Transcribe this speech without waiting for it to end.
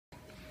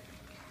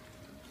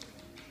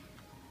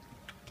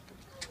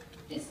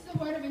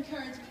the word of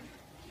encouragement.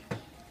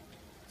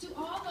 To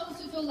all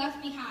those who feel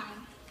left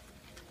behind,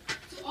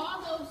 to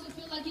all those who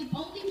feel like you've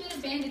only been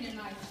abandoned in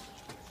life,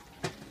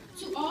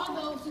 to all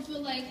those who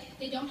feel like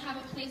they don't have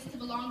a place to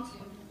belong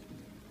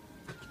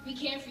to, we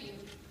care for you.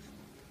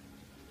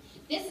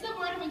 This is a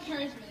word of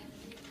encouragement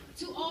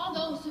to all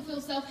those who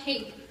feel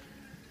self-hate,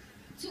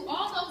 to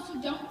all those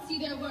who don't see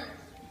their worth,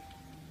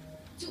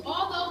 to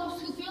all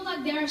those who feel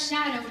like they're a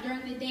shadow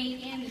during the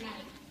day and the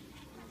night.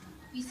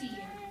 We see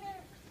you.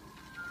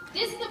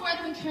 This is the word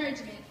of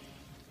encouragement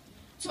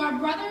to our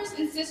brothers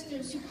and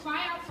sisters who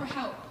cry out for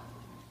help,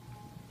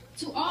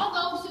 to all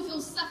those who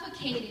feel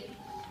suffocated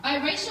by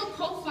racial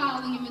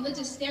profiling and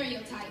religious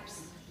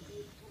stereotypes,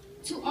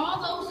 to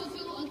all those who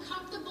feel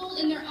uncomfortable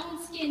in their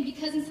own skin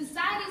because in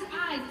society's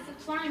eyes it's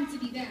a crime to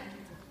be them.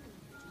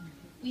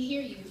 We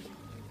hear you.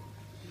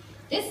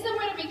 This is a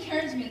word of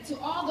encouragement to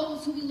all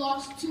those who we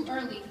lost too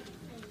early,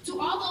 to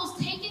all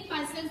those taken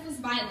by senseless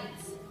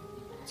violence,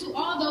 to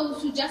all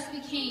those who just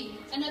became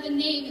another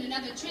name and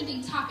another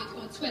trending topic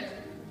on Twitter.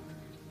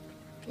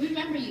 We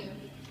remember you.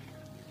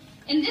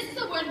 And this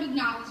is a word of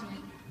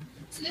acknowledgement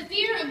to the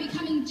fear of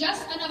becoming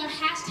just another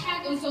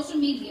hashtag on social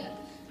media,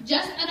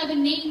 just another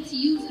name to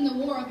use in the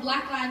war of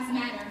Black Lives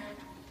Matter,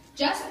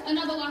 just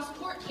another lost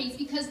court case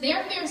because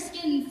their fair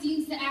skin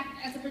seems to act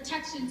as a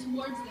protection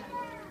towards them.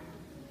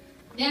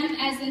 Them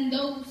as in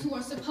those who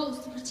are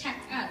supposed to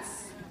protect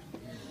us.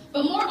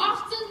 But more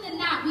often than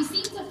not, we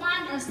seem to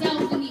find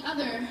ourselves on the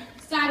other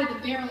side of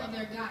the barrel of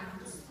their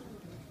guns.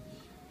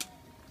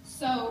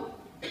 So,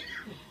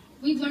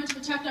 we've learned to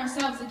protect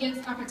ourselves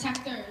against our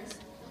protectors,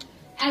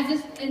 as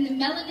if in the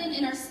melanin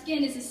in our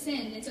skin is a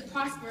sin and to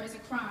prosper is a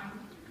crime.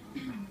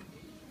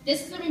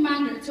 This is a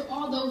reminder to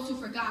all those who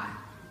forgot.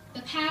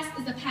 The past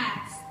is the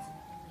past,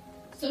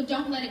 so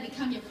don't let it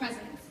become your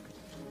present.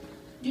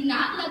 Do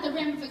not let the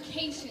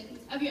ramifications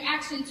of your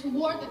action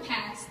toward the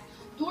past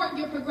thwart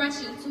your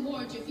progression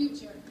towards your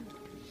future.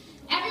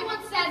 Everyone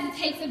says it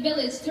takes a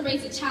village to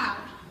raise a child.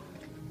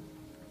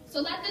 So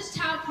let this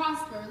child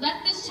prosper.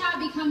 Let this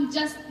child become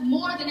just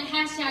more than a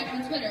hashtag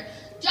on Twitter.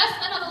 Just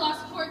another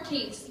lost court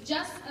case.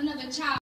 Just another child.